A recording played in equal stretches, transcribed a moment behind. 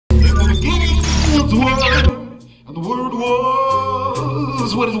was one, and the word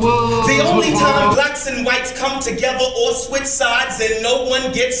was what it was. The only time blacks and whites come together or switch sides and no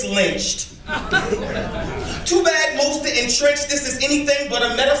one gets lynched. Too bad most are entrenched. This is anything but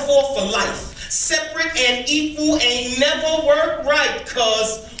a metaphor for life. Separate and equal ain't never worked right,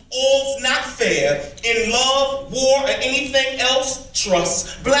 cause all's not fair. In love, war, or anything else,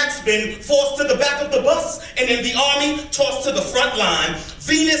 trust. Blacks been forced to the back of the bus, and in the army, tossed to the front line.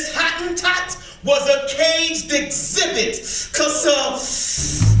 Venus Hottentot was a caged exhibit, cause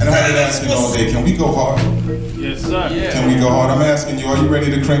and I've been asking all day, can we go hard? Yes, sir. Yeah. Can we go hard? I'm asking you, are you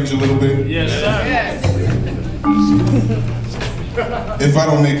ready to cringe a little bit? Yes, sir. Yes. If I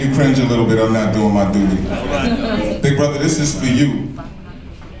don't make you cringe a little bit, I'm not doing my duty. All right. Big brother, this is for you.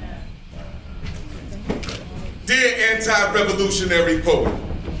 Dear anti-revolutionary poet,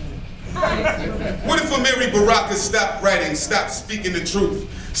 what if Amiri Baraka stopped writing, stopped speaking the truth,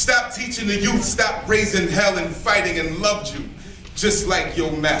 stopped teaching the youth, stopped raising hell and fighting and loved you, just like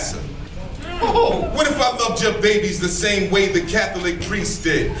your master? What if I loved your babies the same way the Catholic priest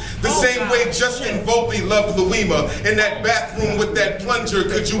did? The same way Justin Volpe loved Louima in that bathroom with that plunger.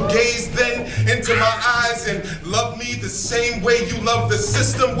 Could you gaze then into my eyes and love me the same way you love the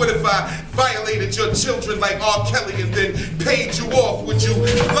system? What if I violated your children like R. Kelly and then paid you off? Would you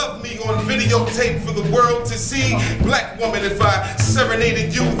love me on videotape for the world to see? Black woman, if I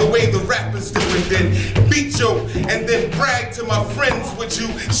serenaded you the way the rappers do and then beat you and then brag to my friends, would you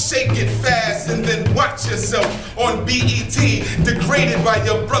shake it fast and then watch yourself on BET, degraded by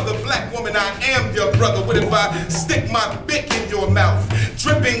your brother? Black woman, I am your brother. What if I stick my bick in your mouth,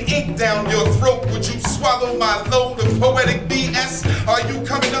 dripping ink down your throat? Would you swallow my load of poetic BS? Are you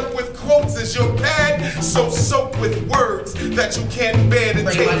coming up with quotes as your pad, so soaked with words that you can't bear to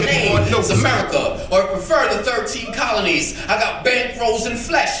take anymore? No, it's America, or prefer the 13 colonies. I got bankrolls and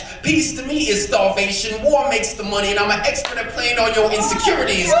flesh. Peace to me is starvation. War makes the money, and I'm an expert at playing on your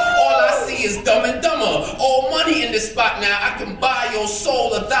insecurities. All I see is Dumb and Dumber. All money in this spot now. I can buy your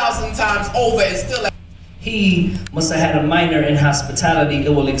soul 1,000 times over and still. He must have had a minor in hospitality.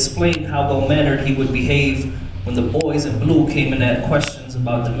 It will explain how well-mannered he would behave when the boys in blue came and had questions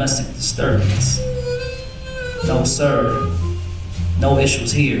about domestic disturbance. No, sir. No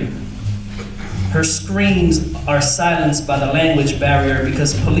issues here. Her screams are silenced by the language barrier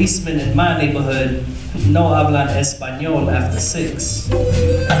because policemen in my neighborhood no hablan español after 6.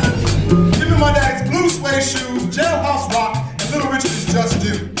 Give me my daddy's blue suede shoes, jailhouse rock, and Little Richard is just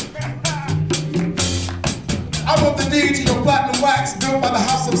due. I want the deed to your platinum wax built by the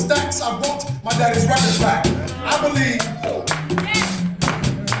House of Stacks. I want my daddy's record back. I believe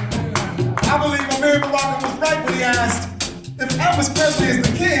Amiri Baraka was right when he asked, if Elvis Presley is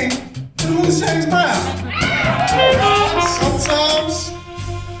the king, then who's James Brown?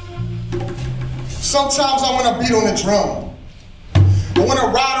 Sometimes I want to beat on the drum. I want to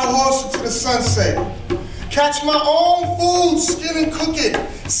ride a horse into the sunset. Catch my own food, skin and cook it.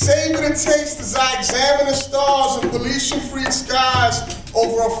 Savor the taste as I examine the stars and pollution-free skies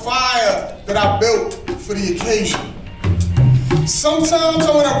over a fire that I built for the occasion. Sometimes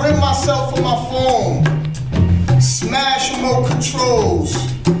I want to rid myself of my phone, smash remote controls,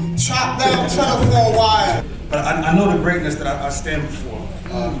 chop down telephone wire. But I know the greatness that I stand before.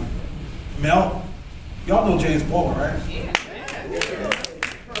 Mel, y'all know James Baldwin, right? Yeah.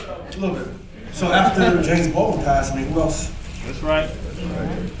 A little bit. So after James Baldwin passed, who else? That's right.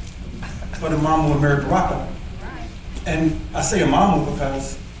 But Imamu Amiri Baraka. And I say Imamu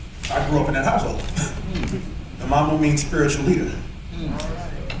because I grew up in that household. Imamu means spiritual leader.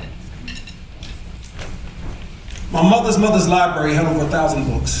 My mother's library had over 1,000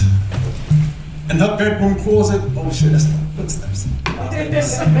 books. And her bedroom closet, oh shit, that's footsteps.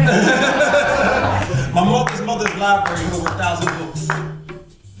 My mother's library had over 1,000 books.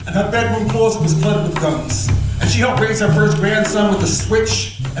 And her bedroom closet was flooded with guns. And she helped raise her first grandson with a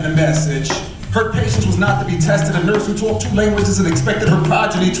switch and a message. Her patience was not to be tested. A nurse who talked 2 languages and expected her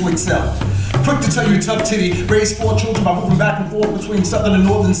progeny to excel. Quick to tell you, tough titty, raised 4 children by moving back and forth between southern and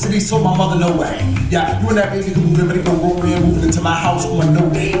northern cities, told my mother no way. Yeah, you and that baby who moved ready to go roll in, moving into my house on no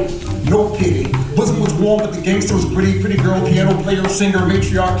day. No pity. Bosom was warm, but the gangster was gritty. Pretty girl, piano player, singer,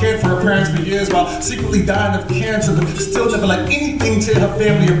 matriarch, cared for her parents for years while secretly dying of cancer, but still never let anything tear her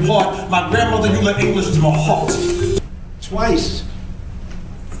family apart. My grandmother, Eula English, was my heart. Twice.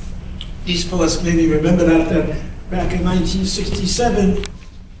 These fellas maybe remember that back in 1967,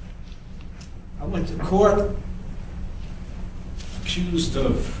 I went to court accused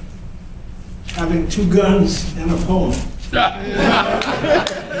of having 2 guns and a poem.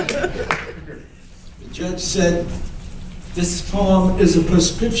 The judge said, this poem is a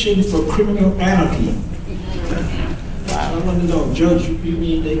prescription for criminal anarchy. I want to know, Judge, you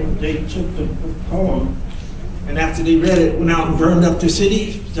mean they took the poem and after they read it, went out and burned up the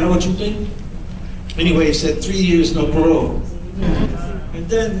city? Is that what you think? Anyway, it said 3 years, no parole. And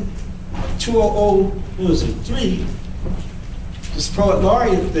then 2003, this poet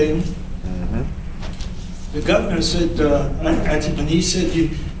laureate thing, the governor said, when he said,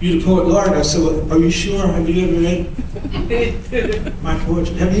 you're the poet laureate, I said, well, are you sure? Have you ever read my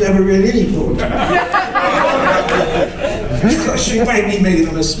poetry? Have you ever read any poetry? Because she might be making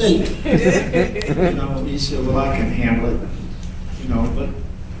a mistake. You know, he said, well, I can handle it. You know, but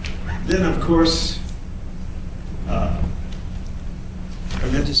then, of course, I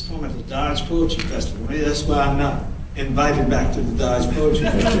read this poem at the Dodge Poetry Festival. Maybe that's why I'm not invited back to the Dodge Poetry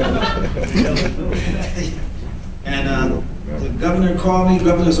Festival. And the governor called me,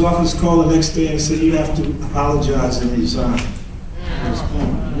 governor's office called the next day and said, you have to apologize and resign for this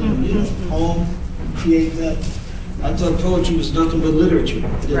poem. You know, poem, create that. I thought poetry was nothing but literature.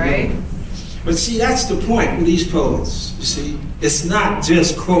 Right. But see, that's the point with these poets, you see. It's not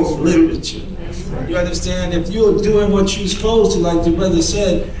just, quote, literature. You understand? If you're doing what you're supposed to, like the brother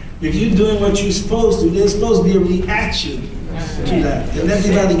said, if you're doing what you're supposed to, there's supposed to be a reaction to that. And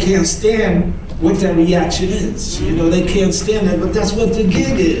everybody can't stand what that reaction is. You know, they can't stand that, but that's what the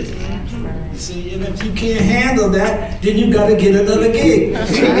gig is. You see, and if you can't handle that, then you gotta get another gig. Yes,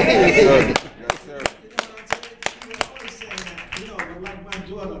 sir. You know, like my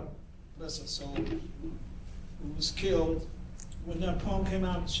daughter, bless her soul, who was killed, when that poem came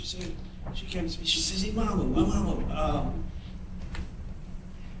out, she said, she came to me, she says, Imamu, my mama,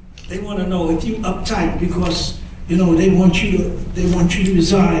 they want to know if you uptight because, you know, they want you to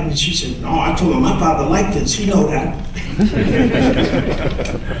resign. And she said, no, I told her my father liked this, he know that.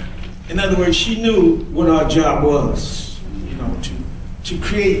 In other words, she knew what our job was, you know, to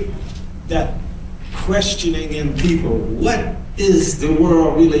create that questioning in people. What is the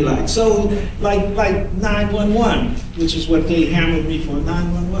world really like? So, like 911, which is what they hammered me for,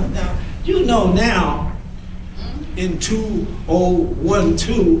 911. Now, you know now, in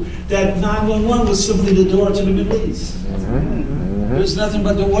 2012, that 911 was simply the door to the Middle East. There's nothing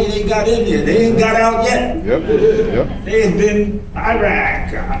but the way they got in there. They ain't got out yet. They have been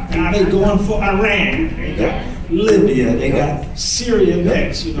Iraq, now they going for Iran. They got Libya, they got Syria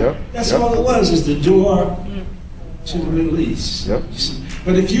next, you know. That's all it was, is the door to the Middle East.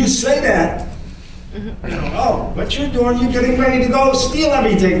 But if you say that, you know, oh, what you're doing, you're getting ready to go steal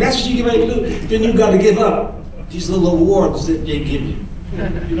everything. That's what you're getting ready to do. Then you got to give up these little awards that they give you.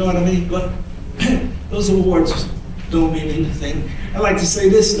 You know what I mean? But those awards don't mean anything. I like to say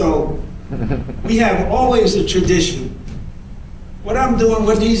this though, we have always a tradition. What I'm doing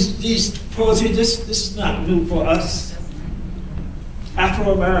with these poetry, this is not new for us.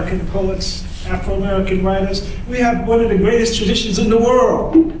 Afro-American poets, Afro-American writers, we have one of the greatest traditions in the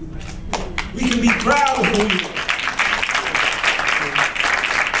world. We can be proud of who we are.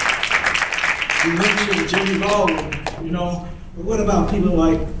 You mentioned Jimmy Baldwin, you know, but what about people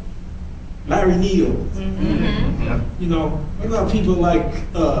like Larry Neal? You know, what about people like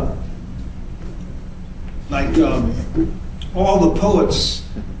all the poets,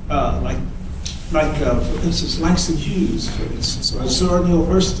 for instance, Langston Hughes, for instance, or Zora Neale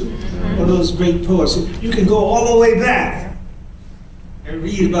Hurston, all those great poets. You can go all the way back and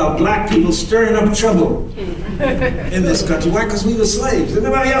read about black people stirring up trouble in this country. Why? Because we were slaves.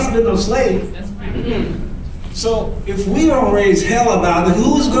 Nobody else been no slave. So if we don't raise hell about it,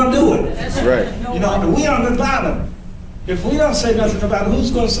 who's going to do it? That's right. You know, we on the bottom. If we don't say nothing about it,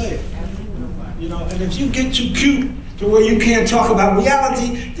 who's going to say it? You know, and if you get too cute to where you can't talk about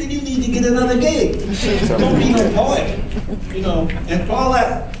reality, then you need to get another gig. Don't be no poet. You know, and all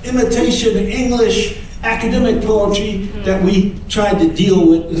that imitation English academic poetry that we tried to deal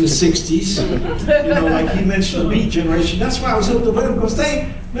with in the 60s. You know, like he mentioned the Beat Generation. That's why I was hooked up with him, because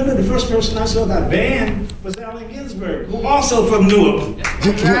remember the first person I saw that band was Allen Ginsberg, who also from Newark.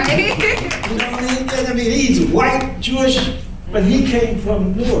 Right? You know what I mean? He's white, Jewish, but he came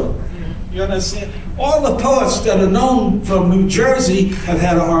from Newark. You understand? All the poets that are known from New Jersey have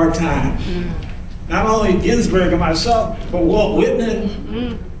had a hard time. Not only Ginsberg and myself, but Walt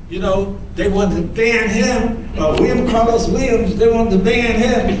Whitman. You know, they wanted to ban him. William Carlos Williams, they wanted to ban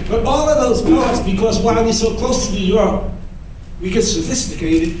him. But all of those poets, because while we're so close to New York, we get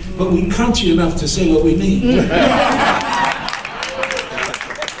sophisticated, but we country enough to say what we mean.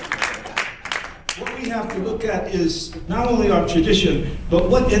 What we have to look at is not only our tradition, but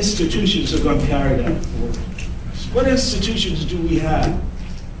what institutions are going to carry that forward. What institutions do we have?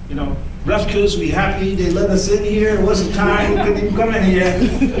 You know, Rutgers, we happy they let us in here. It wasn't time, we couldn't even come in here.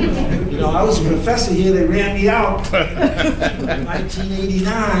 You know, I was a professor here, they ran me out.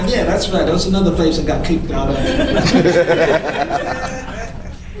 1989, yeah, that's right, that was another place I got kicked out of.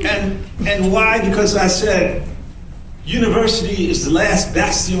 And why? Because I said, university is the last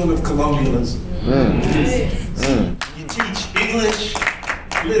bastion of colonialism. You teach English,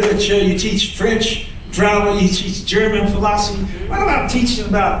 literature, you teach French, drama, you teach German philosophy. What about teaching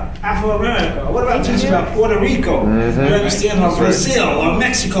about Afro-America? What about teaching about Puerto Rico? You understand? Or Brazil, or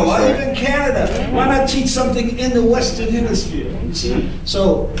Mexico, or even Canada. Why not teach something in the Western Hemisphere? You see?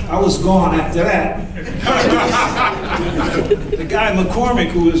 So I was gone after that. The guy McCormick,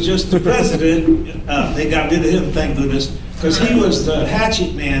 who was just the president, they got rid of him, thank goodness, because he was the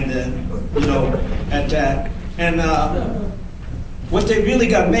hatchet man then, you know, at that. And what they really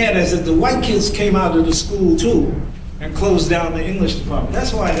got mad is that the white kids came out of the school too and closed down the English department.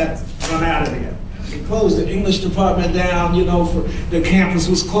 That's why I got run out of there. They closed the English department down, you know, for the campus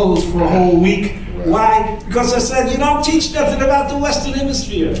was closed for a whole week. Why? Because I said, you don't teach nothing about the Western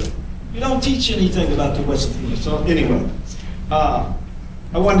Hemisphere. You don't teach anything about the Western Hemisphere. So anyway, I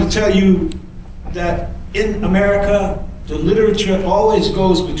wanted to tell you that in America, the literature always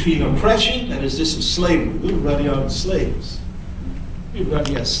goes between oppression, that is, this is slavery. We were running out of slaves. We were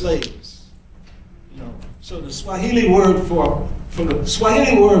running out of slaves. You know, so the Swahili word for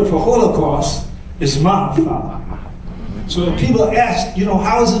Holocaust is Mafa. So if people ask, you know,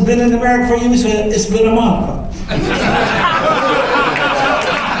 how has it been in America for you? We say, it's been a Mafa.